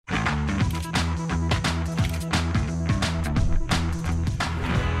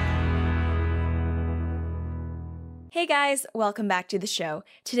Hey guys, welcome back to the show.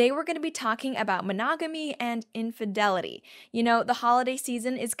 Today we're going to be talking about monogamy and infidelity. You know, the holiday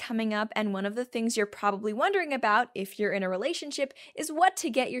season is coming up, and one of the things you're probably wondering about if you're in a relationship is what to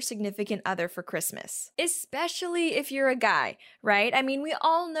get your significant other for Christmas. Especially if you're a guy, right? I mean, we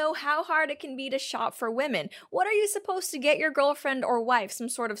all know how hard it can be to shop for women. What are you supposed to get your girlfriend or wife? Some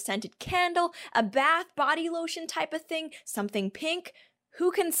sort of scented candle, a bath, body lotion type of thing, something pink?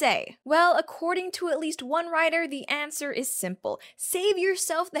 Who can say? Well, according to at least one writer, the answer is simple. Save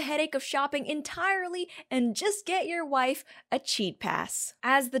yourself the headache of shopping entirely and just get your wife a cheat pass.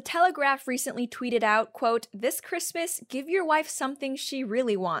 As The Telegraph recently tweeted out, quote, "This Christmas, give your wife something she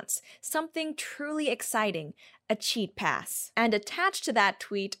really wants, something truly exciting. A cheat pass." And attached to that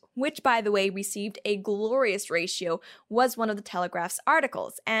tweet, which by the way received a glorious ratio, was one of the Telegraph's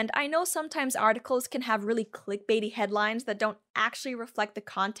articles. And I know sometimes articles can have really clickbaity headlines that don't actually reflect the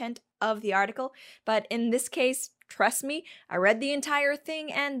content of the article, but in this case, trust me, I read the entire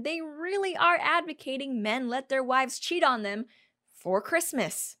thing and they really are advocating men let their wives cheat on them for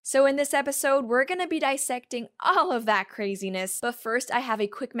Christmas. So in this episode, we're gonna be dissecting all of that craziness. But first, I have a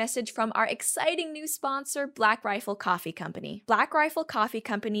quick message from our exciting new sponsor, Black Rifle Coffee Company. Black Rifle Coffee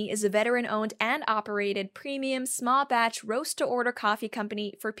Company is a veteran-owned and operated premium small batch roast-to-order coffee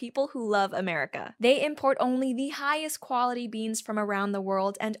company for people who love America. They import only the highest quality beans from around the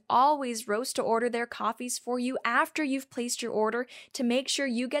world and always roast to order their coffees for you after you've placed your order to make sure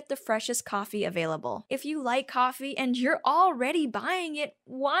you get the freshest coffee available. If you like coffee and you're already buying it,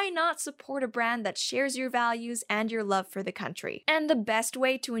 why not support a brand that shares your values and your love for the country? And the best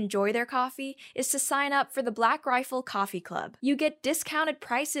way to enjoy their coffee is to sign up for the Black Rifle Coffee Club. You get discounted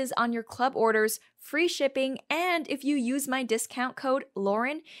prices on your club orders, free shipping, and if you use my discount code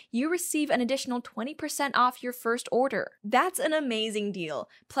Lauren, you receive an additional 20% off your first order. That's an amazing deal.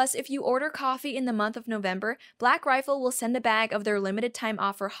 Plus, if you order coffee in the month of November, Black Rifle will send a bag of their limited time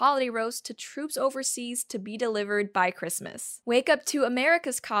offer holiday roast to troops overseas to be delivered by Christmas. Wake up to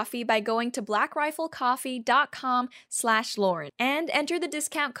America's coffee by going to blackriflecoffee.com/Lauren and enter the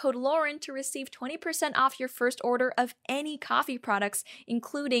discount code Lauren to receive 20% off your first order of any coffee products,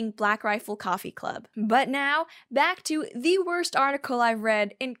 including Black Rifle Coffee Club. But now, back to the worst article I've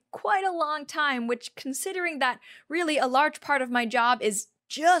read in quite a long time, which, considering that really a large part of my job is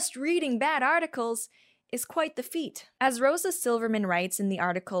just reading bad articles, is quite the feat. As Rosa Silverman writes in the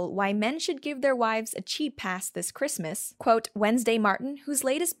article, Why Men Should Give Their Wives a Cheat Pass This Christmas, quote, Wednesday Martin, whose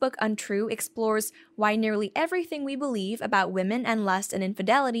latest book Untrue explores why nearly everything we believe about women and lust and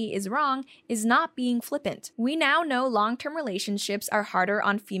infidelity is wrong, is not being flippant. We now know long-term relationships are harder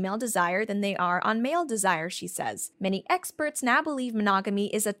on female desire than they are on male desire, she says. Many experts now believe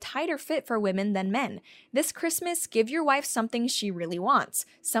monogamy is a tighter fit for women than men. This Christmas, give your wife something she really wants,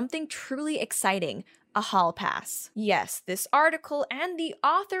 something truly exciting. A hall pass. Yes, this article and the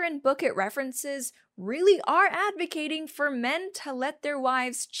author and book it references really are advocating for men to let their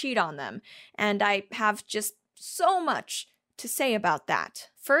wives cheat on them, and I have just so much to say about that.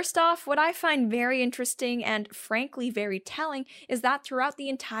 First off, what I find very interesting and frankly very telling is that throughout the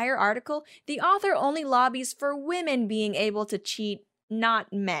entire article, the author only lobbies for women being able to cheat,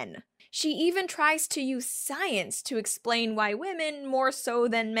 not men. She even tries to use science to explain why women, more so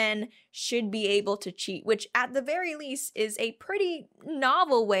than men, should be able to cheat, which at the very least is a pretty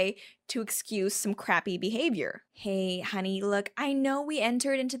novel way to excuse some crappy behavior. Hey, honey, look, I know we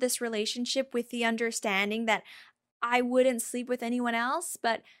entered into this relationship with the understanding that I wouldn't sleep with anyone else,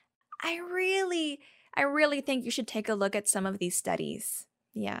 but I really think you should take a look at some of these studies.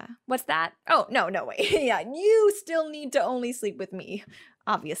 Yeah. What's that? Oh, no, wait. Yeah, you still need to only sleep with me.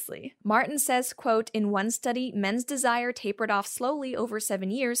 Obviously. Martin says, quote, in one study, men's desire tapered off slowly over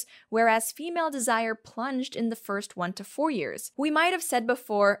 7 years, whereas female desire plunged in the first 1 to 4 years. We might have said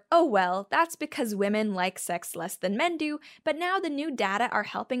before, oh well, that's because women like sex less than men do, but now the new data are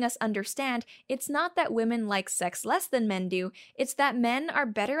helping us understand it's not that women like sex less than men do, it's that men are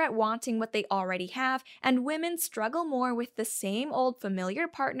better at wanting what they already have, and women struggle more with the same old familiar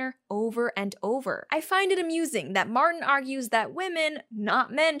partner over and over. I find it amusing that Martin argues that women, not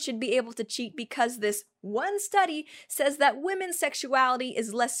men, should be able to cheat because this one study says that women's sexuality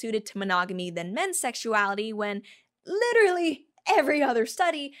is less suited to monogamy than men's sexuality, when literally every other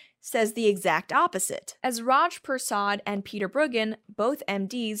study says the exact opposite. As Raj Persad and Peter Bruggen, both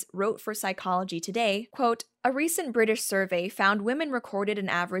MDs, wrote for Psychology Today, quote, "A recent British survey found women recorded an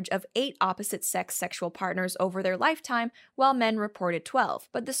average of 8 opposite-sex sexual partners over their lifetime, while men reported 12.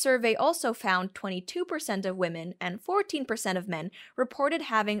 But the survey also found 22% of women and 14% of men reported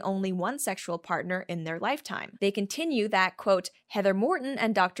having only one sexual partner in their lifetime." They continue that, quote, "Heather Morton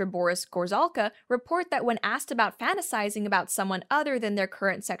and Dr. Boris Gorzalka report that when asked about fantasizing about someone other than their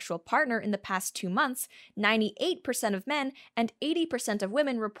current sexual partner in the past 2 months, 98% of men and 80% of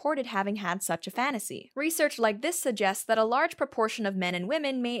women reported having had such a fantasy." Research like this suggests that a large proportion of men and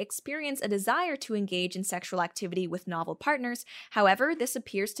women may experience a desire to engage in sexual activity with novel partners. However, this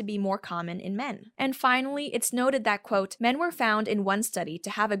appears to be more common in men. And finally, it's noted that, quote, "Men were found in one study to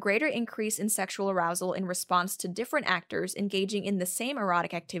have a greater increase in sexual arousal in response to different actors engaging in the same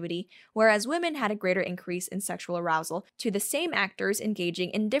erotic activity, whereas women had a greater increase in sexual arousal to the same actors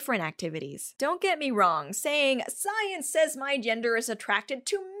engaging in different activities." Don't get me wrong, saying, "Science says my gender is attracted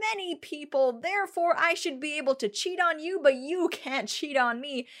to many people, therefore I should be able to cheat on you, but you can't cheat on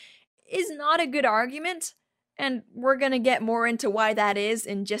me," is not a good argument, and we're gonna get more into why that is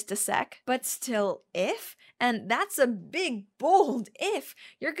in just a sec. But still, if, and that's a big, bold if,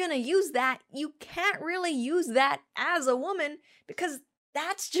 you're gonna use that, you can't really use that as a woman, because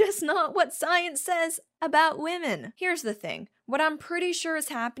that's just not what science says about women. Here's the thing. What I'm pretty sure is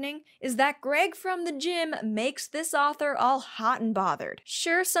happening is that Greg from the gym makes this author all hot and bothered.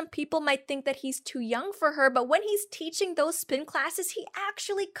 Sure, some people might think that he's too young for her, but when he's teaching those spin classes, he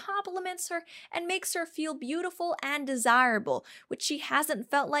actually compliments her and makes her feel beautiful and desirable, which she hasn't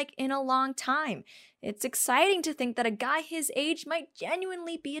felt like in a long time. It's exciting to think that a guy his age might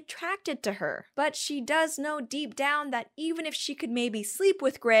genuinely be attracted to her. But she does know deep down that even if she could maybe sleep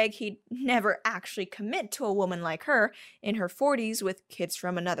with Greg, he'd never actually commit to a woman like her, in her 40s with kids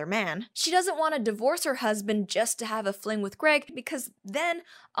from another man. She doesn't want to divorce her husband just to have a fling with Greg, because then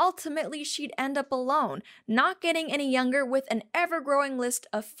ultimately she'd end up alone, not getting any younger with an ever-growing list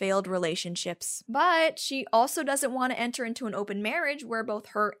of failed relationships. But she also doesn't want to enter into an open marriage where both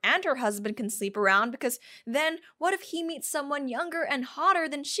her and her husband can sleep around, because then what if he meets someone younger and hotter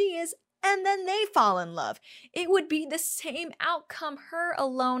than she is, and then they fall in love? It would be the same outcome, her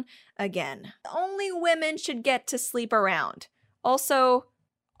alone again. Only women should get to sleep around. Also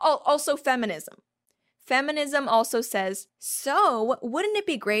feminism. Feminism also says, so wouldn't it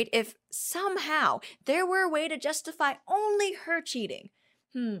be great if somehow there were a way to justify only her cheating?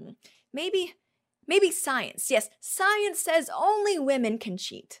 Maybe science. Yes, science says only women can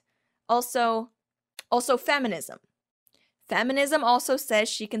cheat. Also feminism. Feminism also says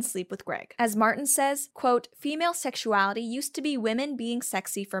she can sleep with Greg. As Martin says, quote, "Female sexuality used to be women being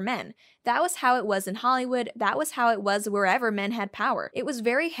sexy for men. That was how it was in Hollywood. That was how it was wherever men had power. It was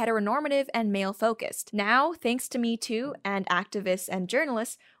very heteronormative and male-focused. Now, thanks to Me Too and activists and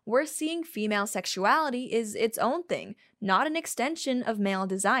journalists, we're seeing female sexuality is its own thing, not an extension of male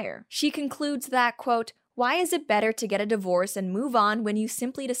desire." She concludes that, quote, "Why is it better to get a divorce and move on when you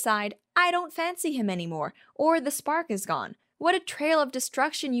simply decide, I don't fancy him anymore, or the spark is gone? What a trail of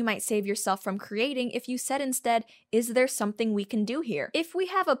destruction you might save yourself from creating if you said instead, is there something we can do here? If we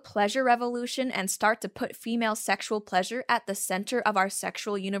have a pleasure revolution and start to put female sexual pleasure at the center of our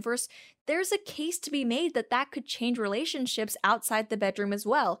sexual universe, there's a case to be made that that could change relationships outside the bedroom as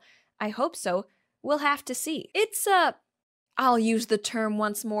well. I hope so. We'll have to see." It's I'll use the term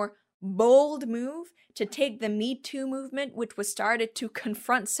once more, bold move to take the Me Too movement, which was started to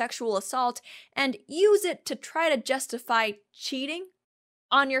confront sexual assault, and use it to try to justify cheating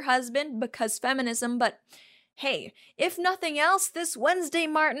on your husband because feminism. But hey, if nothing else, this Wednesday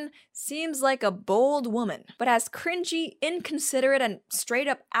Martin seems like a bold woman. But as cringy, inconsiderate, and straight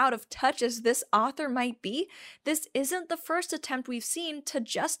up out of touch as this author might be, this isn't the first attempt we've seen to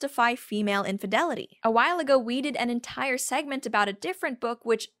justify female infidelity. A while ago, we did an entire segment about a different book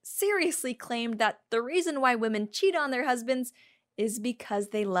which seriously claimed that the reason why women cheat on their husbands is because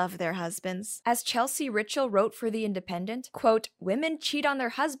they love their husbands. As Chelsea Ritchell wrote for The Independent, quote, "Women cheat on their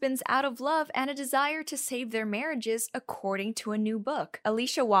husbands out of love and a desire to save their marriages, according to a new book."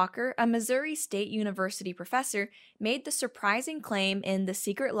 Alicia Walker, a Missouri State University professor, made the surprising claim in The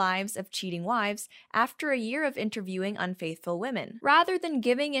Secret Lives of Cheating Wives after a year of interviewing unfaithful women. Rather than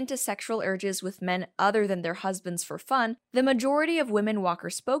giving into sexual urges with men other than their husbands for fun, the majority of women Walker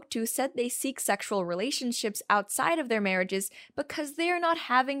spoke to said they seek sexual relationships outside of their marriages because they are not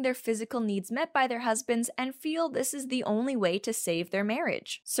having their physical needs met by their husbands and feel this is the only way to save their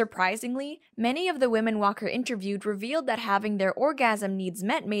marriage. Surprisingly, many of the women Walker interviewed revealed that having their orgasm needs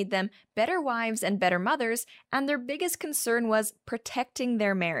met made them better wives and better mothers, and their biggest concern was protecting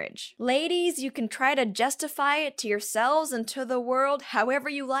their marriage. Ladies, you can try to justify it to yourselves and to the world however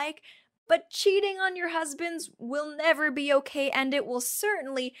you like, but cheating on your husbands will never be okay, and it will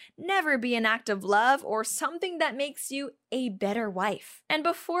certainly never be an act of love or something that makes you a better wife. And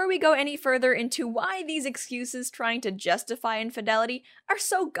before we go any further into why these excuses trying to justify infidelity are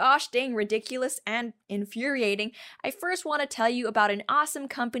so gosh dang ridiculous and infuriating, I first want to tell you about an awesome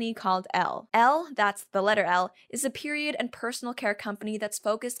company called Elle. Elle, that's the letter L, is a period and personal care company that's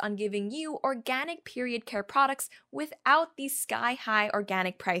focused on giving you organic period care products without these sky-high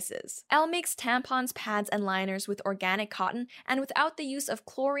organic prices. Elle makes tampons, pads, and liners with organic cotton and without the use of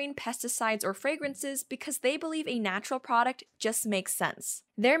chlorine, pesticides, or fragrances because they believe a natural product just makes sense.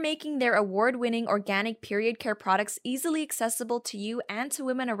 They're making their award-winning organic period care products easily accessible to you and to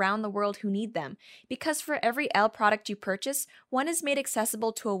women around the world who need them, because for every Elle product you purchase, one is made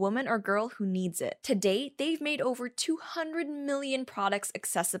accessible to a woman or girl who needs it. To date, they've made over 200 million products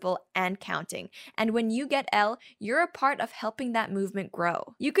accessible and counting, and when you get Elle, you're a part of helping that movement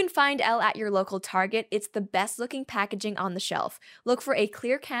grow. You can find Elle at your local Target. It's the best-looking packaging on the shelf. Look for a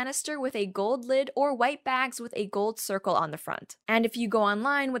clear canister with a gold lid or white bags with a gold circle on the front. And if you go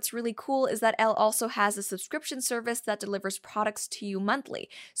online, what's really cool is that Elle also has a subscription service that delivers products to you monthly.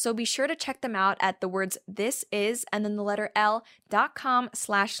 So be sure to check them out at the words this is and then the letter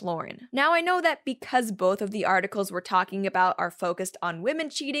L.com/Lauren. Now I know that because both of the articles we're talking about are focused on women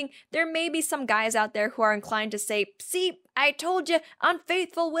cheating, there may be some guys out there who are inclined to say, see, I told you,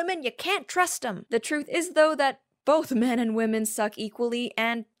 unfaithful women, you can't trust them. The truth is though that both men and women suck equally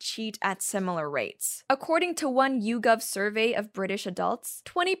and cheat at similar rates. According to one YouGov survey of British adults,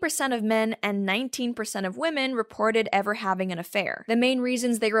 20% of men and 19% of women reported ever having an affair. The main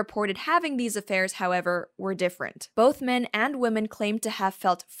reasons they reported having these affairs, however, were different. Both men and women claimed to have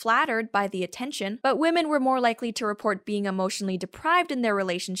felt flattered by the attention, but women were more likely to report being emotionally deprived in their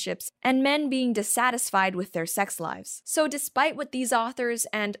relationships, and men being dissatisfied with their sex lives. So despite what these authors,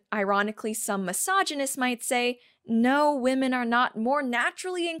 and ironically some misogynists might say, no, women are not more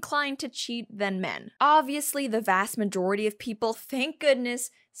naturally inclined to cheat than men. Obviously, the vast majority of people, thank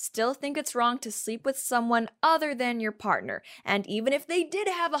goodness, still think it's wrong to sleep with someone other than your partner. And even if they did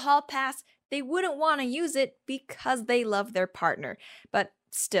have a hall pass, they wouldn't want to use it because they love their partner. But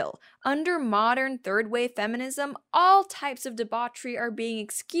still, under modern third-wave feminism, all types of debauchery are being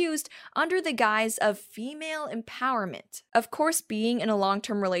excused under the guise of female empowerment. Of course, being in a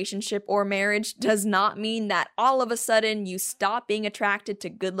long-term relationship or marriage does not mean that all of a sudden you stop being attracted to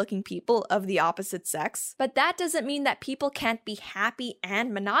good-looking people of the opposite sex. But that doesn't mean that people can't be happy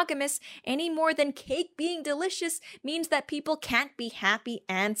and monogamous any more than cake being delicious means that people can't be happy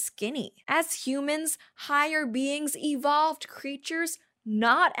and skinny. As humans, higher beings, evolved creatures,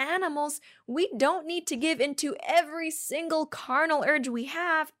 not animals, we don't need to give into every single carnal urge we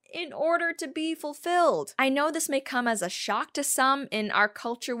have in order to be fulfilled. I know this may come as a shock to some in our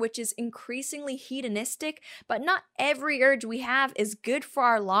culture, which is increasingly hedonistic, but not every urge we have is good for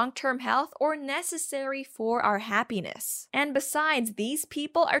our long-term health or necessary for our happiness. And besides, these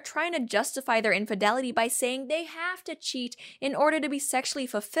people are trying to justify their infidelity by saying they have to cheat in order to be sexually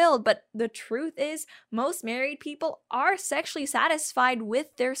fulfilled, but the truth is, most married people are sexually satisfied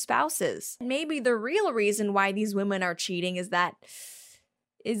with their spouses. Maybe the real reason why these women are cheating is that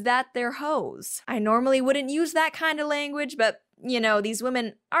they're hoes. I normally wouldn't use that kind of language, but you know, these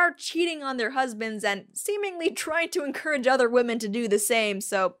women are cheating on their husbands and seemingly trying to encourage other women to do the same,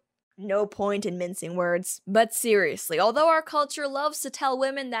 so no point in mincing words. But seriously, although our culture loves to tell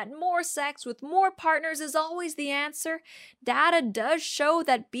women that more sex with more partners is always the answer, data does show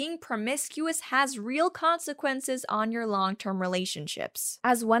that being promiscuous has real consequences on your long-term relationships.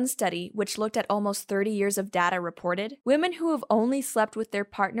 As one study, which looked at almost 30 years of data reported, women who have only slept with their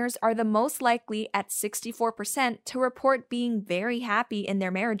partners are the most likely at 64% to report being very happy in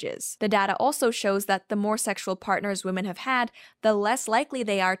their marriages. The data also shows that the more sexual partners women have had, the less likely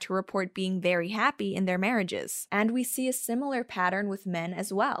they are to report being very happy in their marriages. And we see a similar pattern with men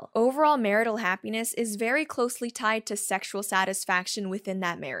as well. Overall marital happiness is very closely tied to sexual satisfaction within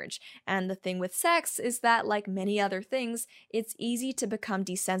that marriage. And the thing with sex is that, like many other things, it's easy to become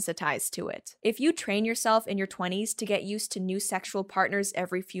desensitized to it. If you train yourself in your 20s to get used to new sexual partners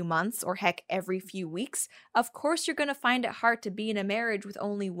every few months, or heck, every few weeks, of course you're gonna find it hard to be in a marriage with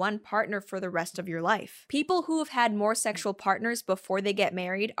only one partner for the rest of your life. People who have had more sexual partners before they get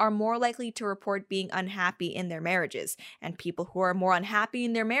married are are more likely to report being unhappy in their marriages, and people who are more unhappy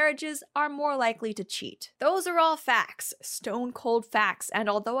in their marriages are more likely to cheat. Those are all facts, stone cold facts, and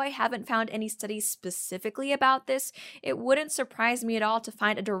although I haven't found any studies specifically about this, it wouldn't surprise me at all to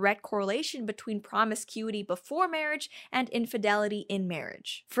find a direct correlation between promiscuity before marriage and infidelity in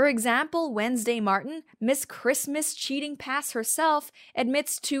marriage. For example, Wednesday Martin, Miss Christmas cheating past herself,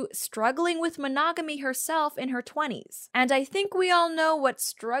 admits to struggling with monogamy herself in her 20s. And I think we all know what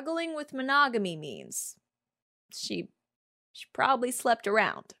struggling with monogamy means. She probably slept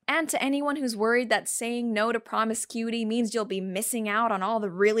around. And to anyone who's worried that saying no to promiscuity means you'll be missing out on all the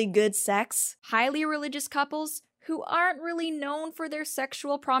really good sex, highly religious couples who aren't really known for their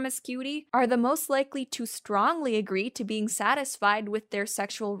sexual promiscuity are the most likely to strongly agree to being satisfied with their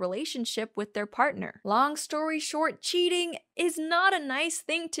sexual relationship with their partner. Long story short, cheating is not a nice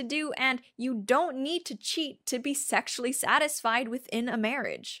thing to do, and you don't need to cheat to be sexually satisfied within a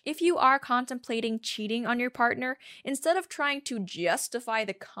marriage. If you are contemplating cheating on your partner, instead of trying to justify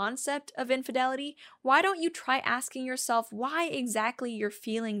the concept of infidelity, why don't you try asking yourself why exactly you're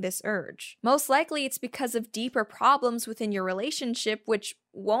feeling this urge? Most likely it's because of deeper problems within your relationship which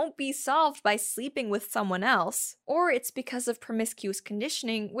won't be solved by sleeping with someone else, or it's because of promiscuous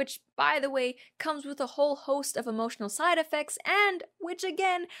conditioning, which, by the way, comes with a whole host of emotional side effects and which,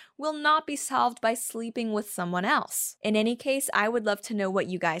 again, will not be solved by sleeping with someone else. In any case, I would love to know what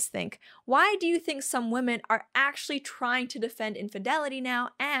you guys think. Why do you think some women are actually trying to defend infidelity now,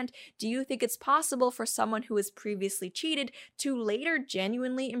 and do you think it's possible for someone who has previously cheated to later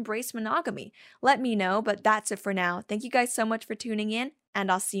genuinely embrace monogamy? Let me know, but that's it for now. Thank you guys so much for tuning in,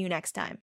 and I'll see you next time.